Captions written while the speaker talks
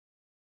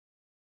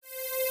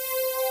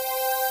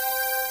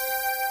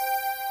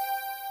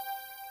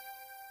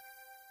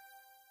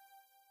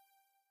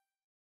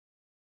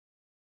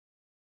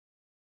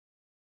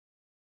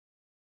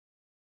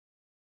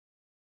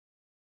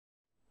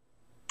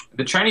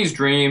The Chinese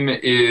Dream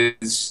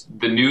is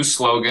the new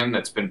slogan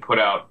that's been put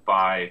out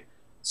by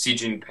Xi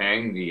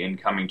Jinping, the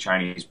incoming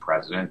Chinese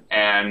president.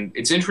 And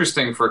it's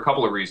interesting for a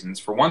couple of reasons.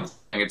 For one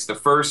thing, it's the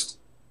first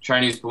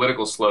Chinese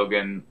political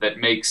slogan that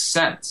makes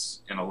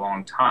sense in a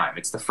long time.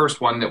 It's the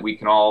first one that we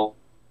can all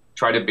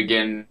try to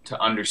begin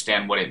to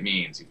understand what it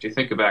means. If you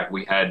think back,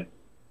 we had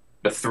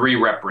the three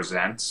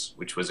represents,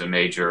 which was a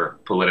major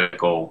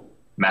political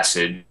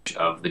message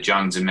of the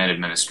Jiang Zemin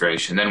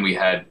administration. Then we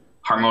had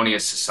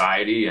harmonious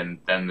society, and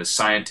then the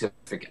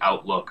scientific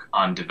outlook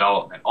on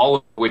development, all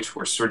of which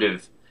were sort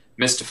of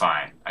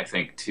mystifying, I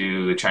think,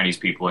 to the Chinese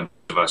people and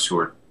of us who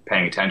are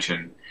paying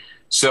attention.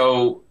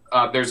 So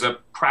there's a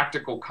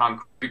practical,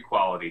 concrete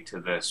quality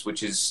to this,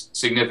 which is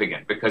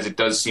significant because it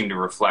does seem to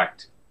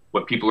reflect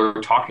what people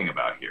are talking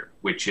about here,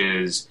 which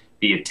is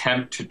the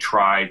attempt to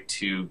try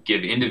to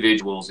give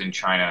individuals in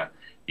China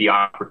the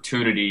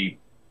opportunity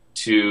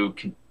to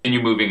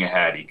continue moving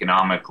ahead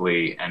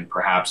economically and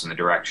perhaps in the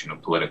direction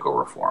of political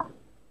reform.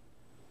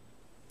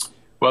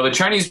 Well, the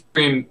Chinese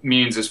Dream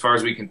means, as far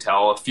as we can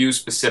tell, a few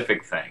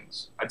specific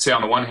things. I'd say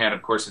on the one hand,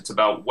 of course, it's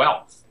about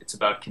wealth. It's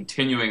about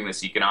continuing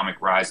this economic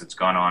rise that's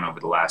gone on over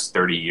the last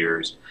 30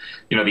 years.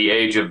 You know, the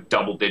age of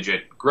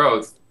double-digit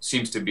growth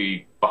seems to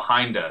be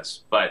behind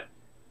us, but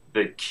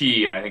the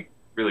key, I think,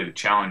 really the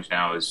challenge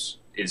now is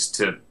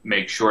to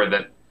make sure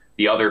that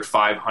the other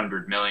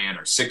 500 million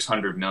or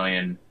 600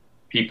 million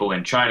people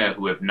in China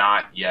who have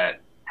not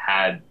yet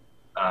had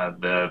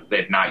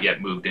they've not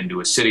yet moved into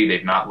a city,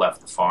 they've not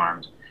left the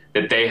farms,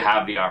 that they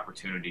have the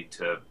opportunity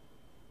to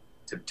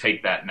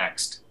take that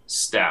next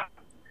step.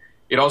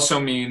 It also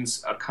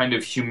means a kind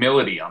of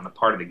humility on the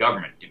part of the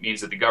government. It means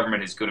that the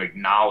government is going to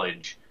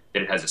acknowledge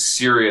that it has a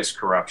serious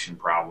corruption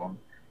problem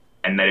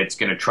and that it's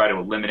going to try to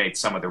eliminate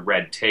some of the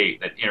red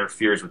tape that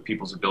interferes with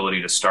people's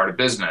ability to start a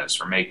business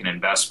or make an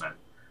investment.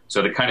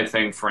 So the kind of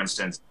thing, for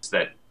instance,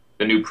 that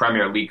the new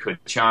Premier Li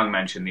Keqiang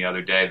mentioned the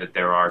other day, that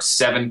there are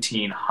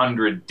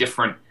 1,700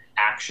 different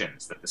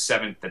actions that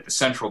the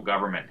central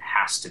government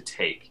has to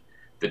take.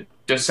 That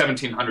there's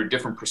 1,700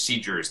 different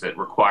procedures that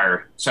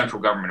require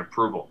central government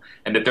approval,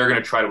 and that they're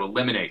going to try to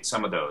eliminate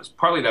some of those.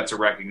 Partly that's a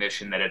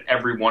recognition that at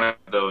every one of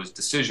those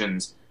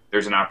decisions,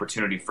 there's an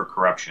opportunity for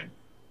corruption.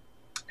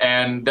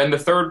 And then the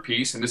third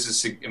piece, and this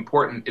is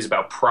important, is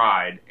about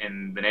pride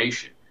in the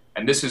nation.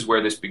 And this is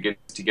where this begins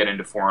to get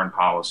into foreign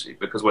policy,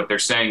 because what they're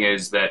saying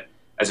is that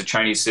as a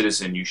Chinese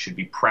citizen, you should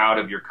be proud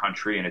of your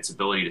country and its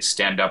ability to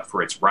stand up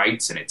for its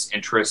rights and its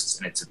interests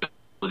and its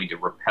ability to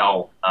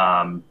repel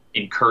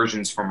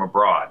incursions from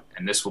abroad.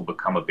 And this will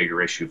become a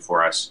bigger issue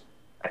for us,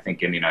 I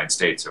think, in the United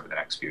States over the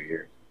next few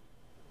years.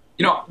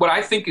 You know, what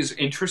I think is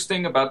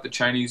interesting about the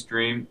Chinese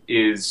Dream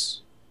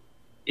is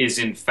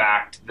in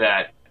fact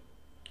that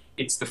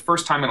it's the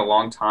first time in a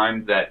long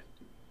time that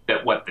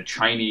what the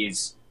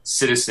Chinese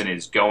citizen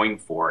is going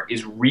for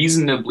is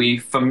reasonably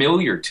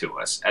familiar to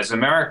us as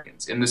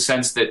Americans, in the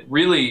sense that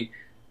really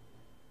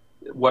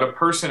what a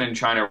person in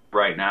China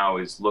right now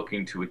is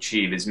looking to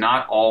achieve is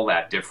not all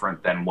that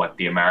different than what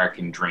the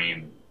American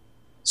dream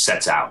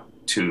sets out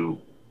to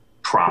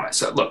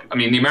promise. Look, I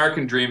mean, the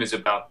American dream is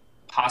about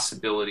the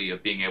possibility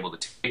of being able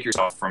to take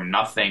yourself from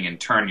nothing and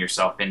turn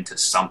yourself into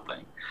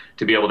something,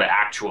 to be able to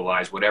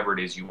actualize whatever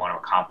it is you want to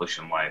accomplish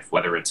in life,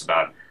 whether it's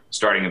about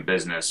starting a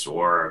business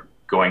or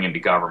going into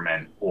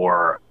government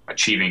or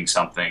achieving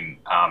something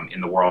in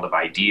the world of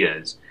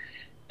ideas.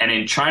 And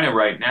in China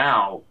right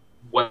now,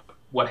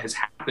 what has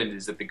happened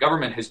is that the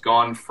government has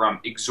gone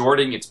from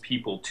exhorting its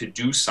people to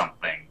do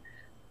something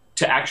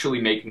to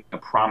actually making a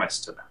promise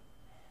to them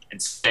and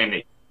saying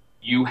that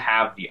you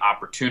have the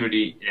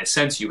opportunity, in a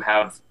sense, you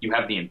have the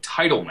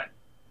entitlement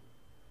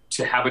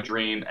to have a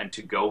dream and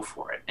to go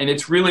for it. And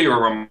it's really a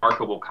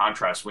remarkable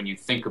contrast when you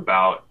think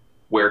about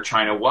where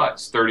China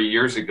was 30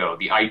 years ago.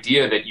 The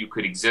idea that you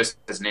could exist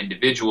as an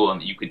individual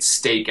and that you could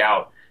stake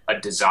out a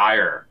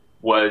desire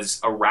was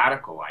a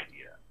radical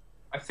idea.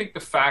 I think the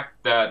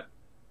fact that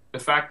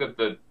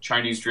the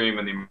Chinese dream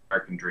and the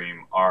American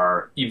dream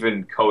are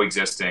even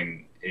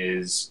coexisting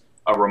is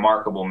a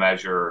remarkable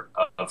measure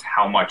of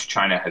how much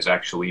China has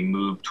actually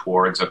moved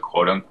towards a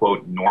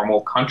quote-unquote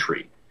normal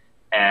country.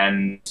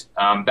 And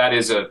that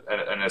is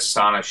an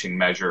astonishing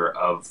measure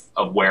of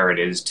where it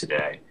is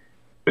today,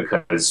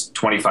 because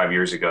 25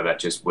 years ago, that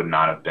just would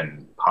not have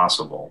been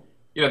possible.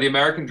 You know, the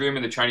American dream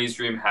and the Chinese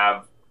dream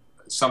have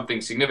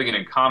something significant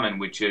in common,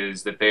 which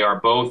is that they are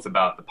both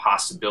about the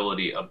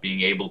possibility of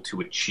being able to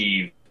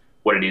achieve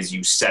what it is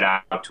you set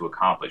out to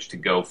accomplish, to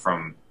go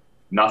from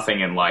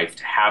nothing in life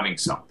to having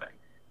something.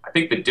 I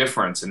think the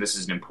difference, and this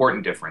is an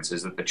important difference,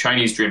 is that the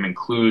Chinese dream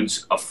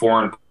includes a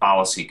foreign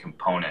policy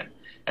component.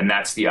 And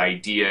that's the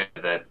idea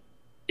that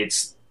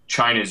it's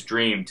China's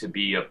dream to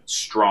be a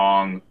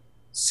strong,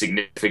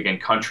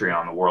 significant country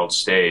on the world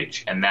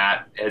stage. And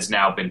that has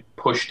now been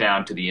pushed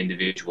down to the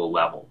individual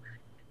level.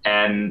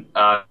 And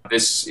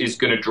this is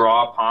going to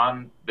draw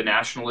upon the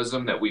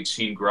nationalism that we've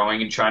seen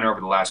growing in China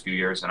over the last few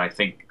years. And I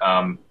think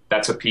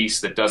that's a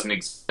piece that doesn't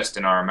exist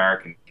in our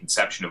American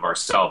conception of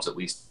ourselves, at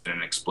least in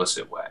an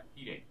explicit way.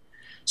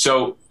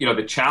 So, you know,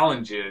 the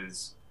challenge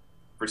is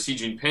for Xi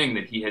Jinping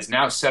that he has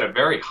now set a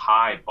very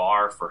high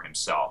bar for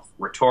himself,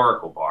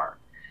 rhetorical bar.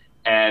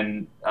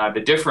 And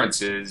the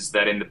difference is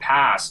that in the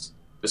past,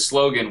 the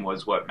slogan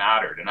was what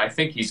mattered. And I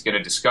think he's going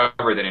to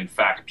discover that, in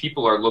fact,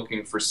 people are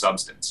looking for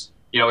substance.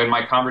 You know, in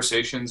my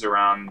conversations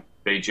around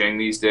Beijing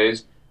these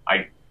days,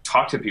 I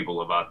talk to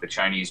people about the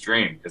Chinese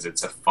dream because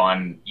it's a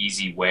fun,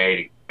 easy way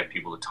to get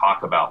people to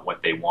talk about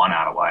what they want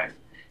out of life.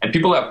 And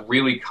people have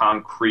really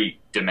concrete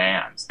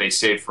demands. They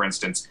say, for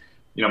instance,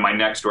 you know, my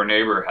next door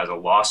neighbor has a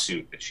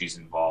lawsuit that she's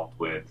involved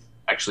with.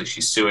 Actually,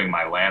 she's suing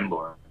my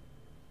landlord.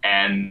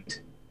 And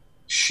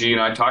she and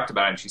I talked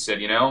about it, and she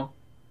said, you know,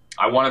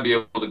 I want to be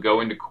able to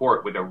go into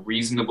court with a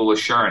reasonable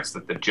assurance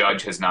that the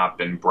judge has not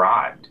been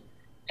bribed.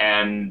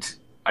 And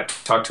I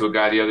talked to a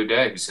guy the other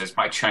day who says,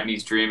 my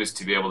Chinese dream is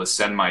to be able to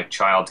send my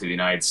child to the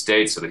United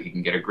States so that he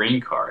can get a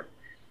green card.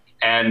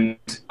 And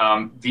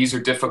these are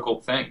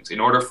difficult things. In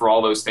order for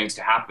all those things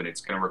to happen,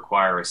 it's going to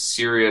require a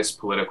serious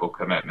political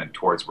commitment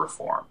towards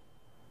reform.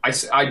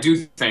 I do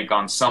think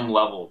on some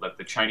level that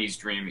the Chinese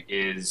dream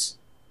is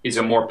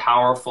a more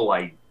powerful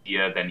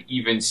idea than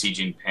even Xi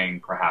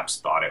Jinping perhaps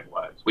thought it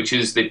was, which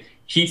is that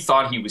he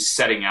thought he was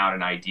setting out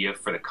an idea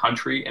for the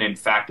country. And in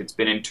fact, it's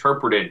been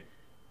interpreted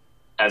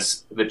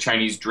as the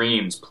Chinese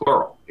dreams,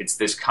 plural. It's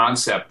this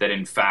concept that,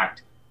 in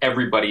fact,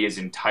 everybody is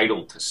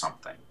entitled to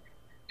something.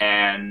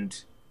 And,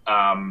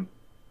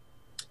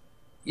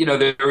 you know,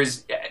 there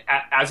is,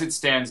 as it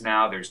stands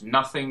now, there's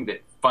nothing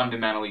that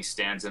fundamentally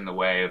stands in the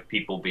way of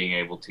people being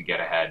able to get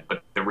ahead.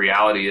 But the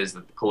reality is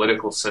that the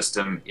political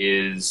system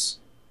has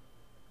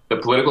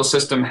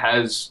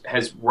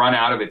run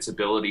out of its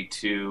ability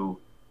to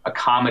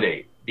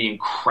accommodate the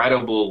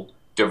incredible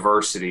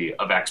diversity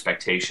of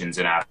expectations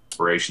and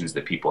aspirations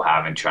that people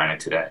have in China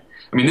today.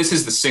 I mean, this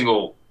is the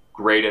single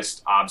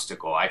greatest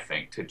obstacle, I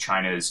think, to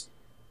China's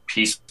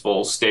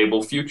peaceful,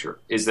 stable future,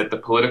 is that the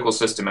political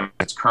system as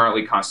it's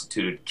currently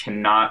constituted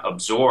cannot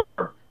absorb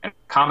and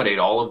accommodate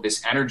all of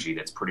this energy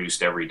that's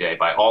produced every day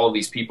by all of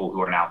these people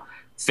who are now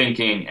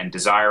thinking and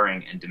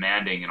desiring and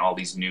demanding in all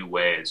these new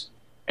ways.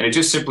 And it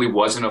just simply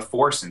wasn't a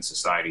force in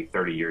society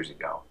 30 years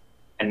ago.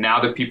 And now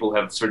that people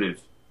have sort of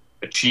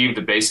achieved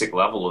a basic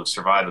level of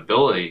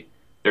survivability,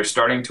 they're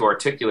starting to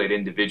articulate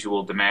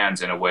individual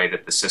demands in a way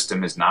that the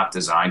system is not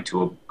designed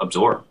to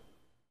absorb.